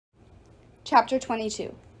Chapter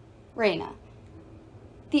 22. Reyna.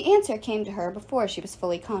 The answer came to her before she was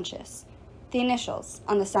fully conscious. The initials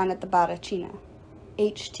on the sign at the Baracina.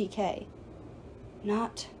 HTK.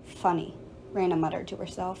 Not funny, Reyna muttered to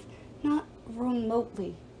herself. Not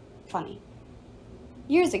remotely funny.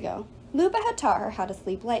 Years ago, Luba had taught her how to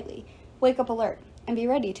sleep lightly, wake up alert, and be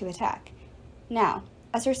ready to attack. Now,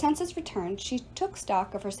 as her senses returned, she took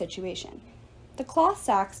stock of her situation. The cloth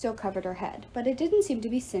sack still covered her head, but it didn't seem to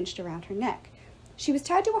be cinched around her neck. She was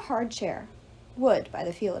tied to a hard chair, wood by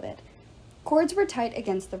the feel of it. Cords were tight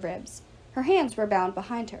against the ribs. Her hands were bound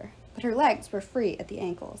behind her, but her legs were free at the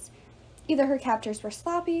ankles. Either her captors were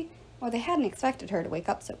sloppy, or they hadn't expected her to wake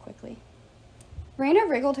up so quickly. Reyna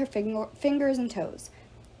wriggled her fingers and toes.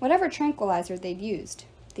 Whatever tranquilizer they'd used,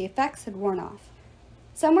 the effects had worn off.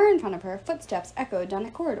 Somewhere in front of her, footsteps echoed down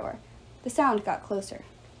a corridor. The sound got closer.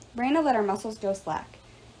 Reyna let her muscles go slack.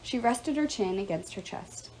 She rested her chin against her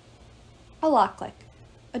chest. A lock clicked.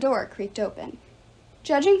 A door creaked open.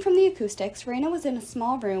 Judging from the acoustics, Reyna was in a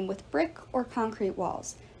small room with brick or concrete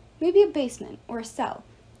walls, maybe a basement or a cell.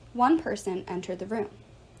 One person entered the room.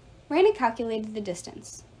 Reyna calculated the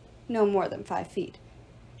distance. No more than 5 feet.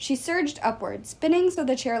 She surged upward, spinning so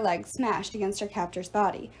the chair legs smashed against her captor's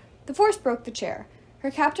body. The force broke the chair.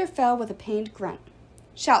 Her captor fell with a pained grunt.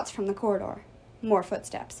 Shouts from the corridor. More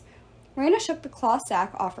footsteps. Reyna shook the cloth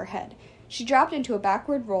sack off her head. She dropped into a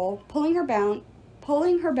backward roll, pulling her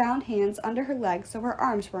bound hands under her legs so her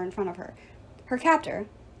arms were in front of her. Her captor,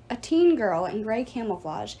 a teen girl in gray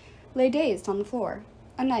camouflage, lay dazed on the floor,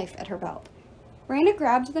 a knife at her belt. Reyna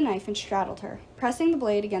grabbed the knife and straddled her, pressing the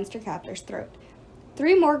blade against her captor's throat.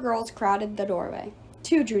 3 more girls crowded the doorway.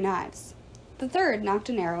 2 drew knives. The third knocked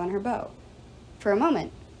an arrow in her bow. For a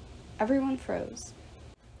moment, everyone froze.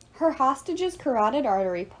 Her hostage's carotid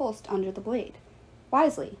artery pulsed under the blade.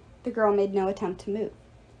 Wisely, the girl made no attempt to move.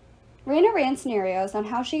 Reyna ran scenarios on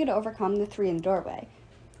how she could overcome the 3 in the doorway.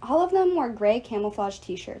 All of them wore gray camouflage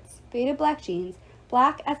t-shirts, faded black jeans,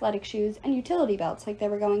 black athletic shoes, and utility belts like they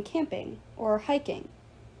were going camping, or hiking,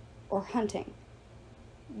 or hunting.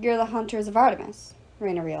 You're the hunters of Artemis,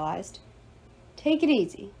 Reyna realized. Take it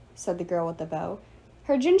easy, said the girl with the bow.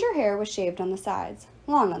 Her ginger hair was shaved on the sides,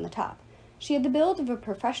 long on the top. She had the build of a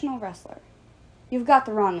professional wrestler. You've got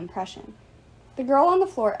the wrong impression. The girl on the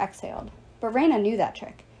floor exhaled, but Reyna knew that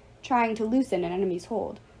trick, trying to loosen an enemy's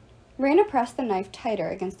hold. Reyna pressed the knife tighter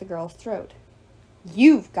against the girl's throat.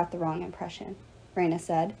 You've got the wrong impression, Reyna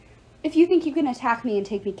said. If you think you can attack me and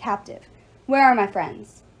take me captive, where are my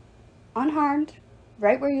friends? Unharmed,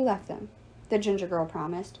 right where you left them, the ginger girl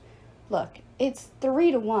promised. Look, it's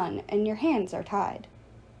 3 to 1, and your hands are tied.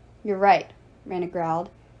 You're right, Reyna growled.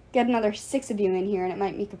 Get another 6 of you in here, and it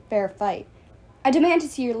might make a fair fight. I demand to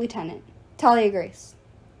see your lieutenant, Talia Grace.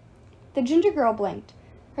 The ginger girl blinked.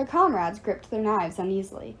 Her comrades gripped their knives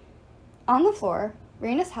uneasily. On the floor,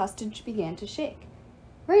 Reyna's hostage began to shake.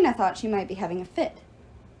 Reyna thought she might be having a fit.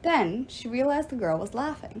 Then she realized the girl was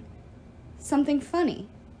laughing. Something funny?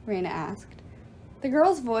 Reyna asked. The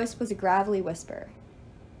girl's voice was a gravelly whisper.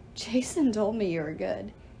 Jason told me you were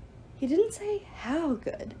good. He didn't say how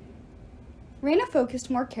good. Reyna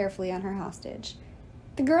focused more carefully on her hostage.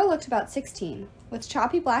 The girl looked about 16, with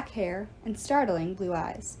choppy black hair and startling blue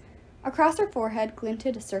eyes. Across her forehead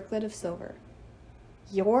glinted a circlet of silver.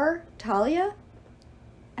 You're Talia?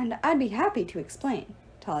 And I'd be happy to explain,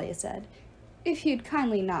 Talia said, if you'd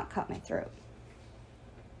kindly not cut my throat.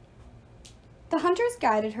 The hunters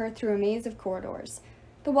guided her through a maze of corridors.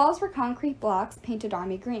 The walls were concrete blocks painted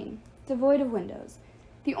army green, devoid of windows.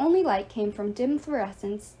 The only light came from dim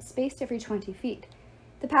fluorescents spaced every 20 feet.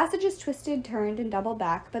 The passages twisted, turned, and doubled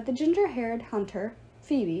back, but the ginger-haired hunter,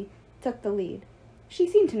 Phoebe, took the lead. She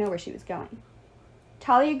seemed to know where she was going.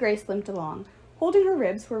 Talia Grace limped along, holding her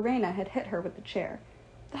ribs where Reyna had hit her with the chair.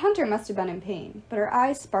 The hunter must have been in pain, but her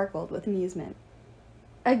eyes sparkled with amusement.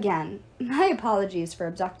 Again, my apologies for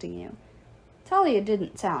abducting you. Talia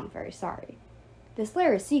didn't sound very sorry. This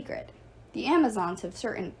lair is secret. The Amazons have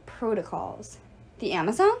certain protocols. The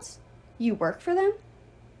Amazons? You work for them?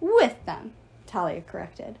 With them, Talia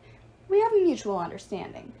corrected. We have a mutual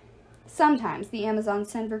understanding. Sometimes the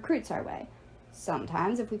Amazons send recruits our way.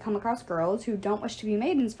 Sometimes, if we come across girls who don't wish to be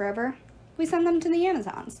maidens forever, we send them to the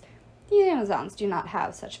Amazons. The Amazons do not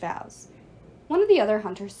have such vows. One of the other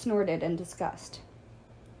hunters snorted in disgust.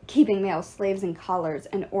 Keeping male slaves in collars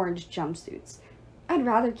and orange jumpsuits. I'd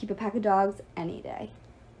rather keep a pack of dogs any day.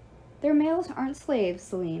 Their males aren't slaves,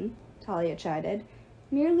 Celine, Talia chided.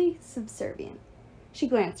 Merely subservient. She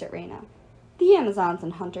glanced at Reyna. The Amazons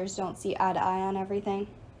and hunters don't see eye to eye on everything,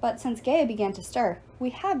 but since Gaia began to stir, we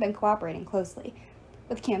have been cooperating closely.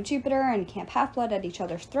 With Camp Jupiter and Camp Half-Blood at each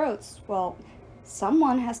other's throats, well,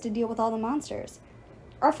 someone has to deal with all the monsters.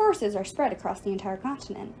 Our forces are spread across the entire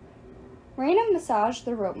continent. Reyna massaged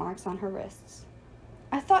the rope marks on her wrists.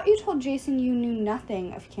 I thought you told Jason you knew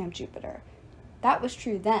nothing of Camp Jupiter. That was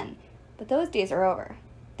true then, but those days are over,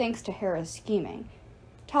 thanks to Hera's scheming.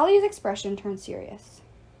 Talia's expression turned serious.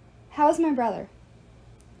 How is my brother?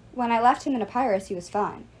 When I left him in Epirus, he was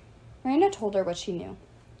fine. Reyna told her what she knew.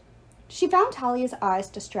 She found Talia's eyes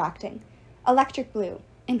distracting, electric blue,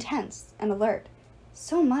 intense, and alert,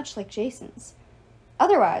 so much like Jason's.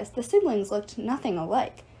 Otherwise, the siblings looked nothing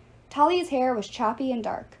alike. Talia's hair was choppy and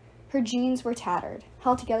dark. Her jeans were tattered,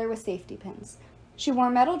 held together with safety pins. She wore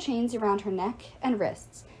metal chains around her neck and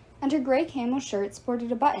wrists, and her gray camel shirt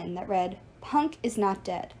sported a button that read, "Punk is not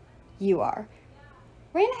dead. You are."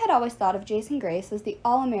 Reyna had always thought of Jason Grace as the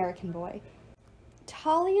all-American boy.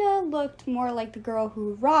 Talia looked more like the girl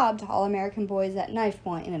who robbed all-American boys at knife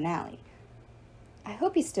point in an alley. I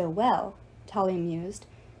hope he's still well, Talia mused.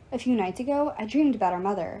 A few nights ago, I dreamed about our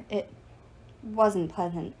mother. It wasn't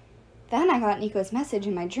pleasant. Then I got Nico's message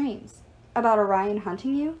in my dreams. About Orion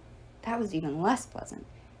hunting you? That was even less pleasant.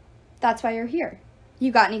 That's why you're here.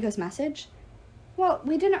 You got Nico's message? Well,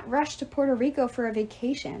 we didn't rush to Puerto Rico for a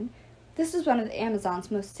vacation. This is one of the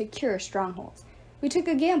Amazon's most secure strongholds. We took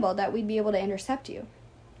a gamble that we'd be able to intercept you.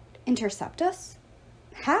 Intercept us?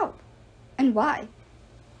 How? And why?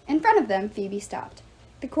 In front of them, Phoebe stopped.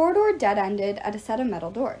 The corridor dead-ended at a set of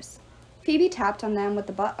metal doors. Phoebe tapped on them with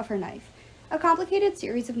the butt of her knife, a complicated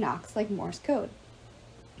series of knocks like Morse code.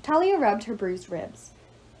 Talia rubbed her bruised ribs.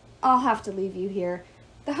 I'll have to leave you here.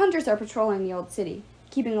 The hunters are patrolling the old city,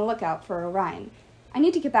 keeping a lookout for Orion. I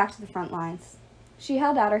need to get back to the front lines. She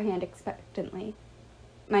held out her hand expectantly.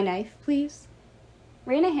 My knife, please?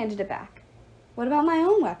 Reyna handed it back. What about my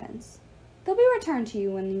own weapons? They'll be returned to you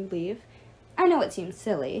when you leave. I know it seems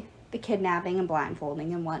silly, the kidnapping and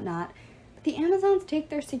blindfolding and whatnot, but the Amazons take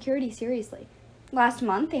their security seriously. Last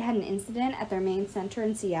month, they had an incident at their main center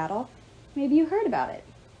in Seattle. Maybe you heard about it.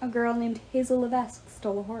 A girl named Hazel Levesque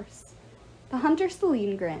stole a horse. The hunter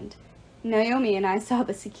Celine grinned. Naomi and I saw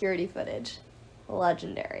the security footage.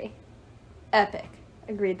 Legendary. Epic,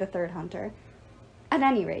 agreed the third hunter. At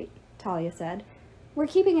any rate, Talia said, we're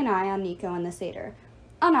keeping an eye on Nico and the satyr.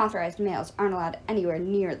 Unauthorized males aren't allowed anywhere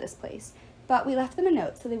near this place, but we left them a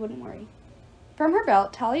note so they wouldn't worry. From her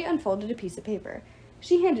belt, Talia unfolded a piece of paper.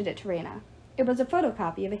 She handed it to Reyna. It was a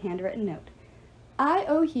photocopy of a handwritten note. I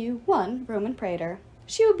owe you 1 Roman praetor.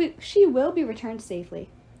 She will be returned safely.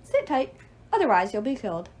 Sit tight, otherwise you'll be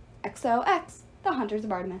killed. XOX, the Hunters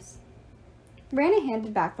of Artemis. Reyna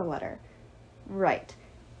handed back the letter. Right.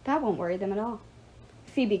 That won't worry them at all.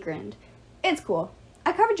 Phoebe grinned. It's cool.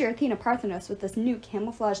 I covered your Athena Parthenos with this new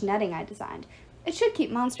camouflage netting I designed. It should keep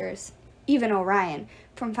monsters, even Orion,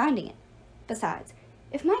 from finding it. Besides,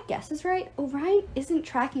 if my guess is right, Orion isn't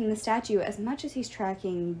tracking the statue as much as he's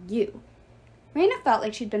tracking you. Reyna felt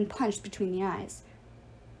like she'd been punched between the eyes.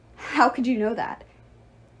 How could you know that?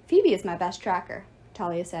 Phoebe is my best tracker,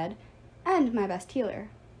 Talia said, and my best healer.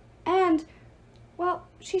 And, well,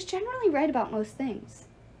 she's generally right about most things.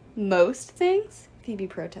 Most things? Phoebe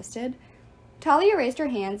protested. Talia raised her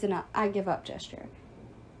hands in a I give up gesture.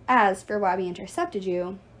 As for why we intercepted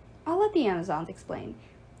you, I'll let the Amazons explain.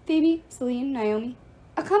 Phoebe, Celine, Naomi,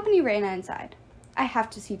 accompany Reyna inside. I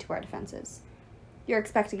have to see to our defenses. You're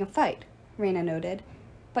expecting a fight, Reyna noted,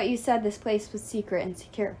 but you said this place was secret and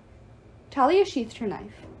secure. Talia sheathed her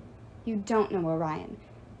knife. You don't know Orion.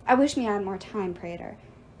 I wish me I had more time, Praetor.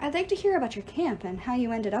 I'd like to hear about your camp and how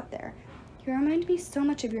you ended up there. You remind me so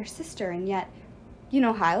much of your sister, and yet... You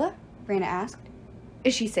know Hyla? Reyna asked.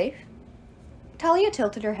 Is she safe? Talia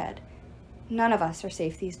tilted her head. None of us are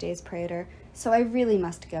safe these days, Praetor, so I really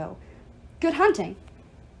must go. Good hunting!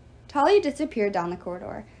 Talia disappeared down the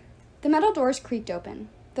corridor. The metal doors creaked open.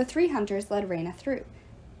 The 3 hunters led Reyna through.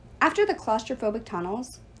 After the claustrophobic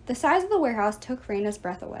tunnels, the size of the warehouse took Reyna's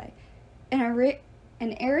breath away. An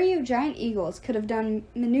array of giant eagles could have done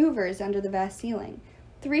maneuvers under the vast ceiling.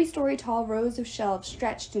 3-story-tall rows of shelves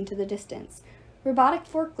stretched into the distance. Robotic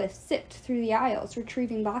forklifts zipped through the aisles,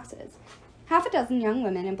 retrieving boxes. Half a dozen young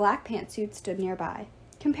women in black pantsuits stood nearby,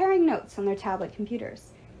 comparing notes on their tablet computers.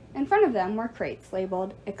 In front of them were crates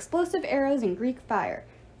labeled Explosive Arrows and Greek Fire,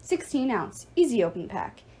 16-ounce, easy open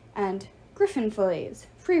pack, and Griffin Fillets,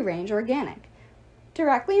 free-range organic.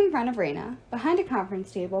 Directly in front of Reyna, behind a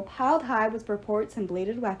conference table piled high with reports and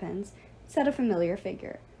bladed weapons, sat a familiar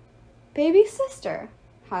figure. Baby sister,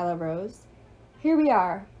 Hyla rose. Here we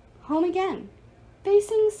are, home again,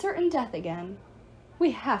 facing certain death again.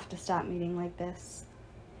 We have to stop meeting like this.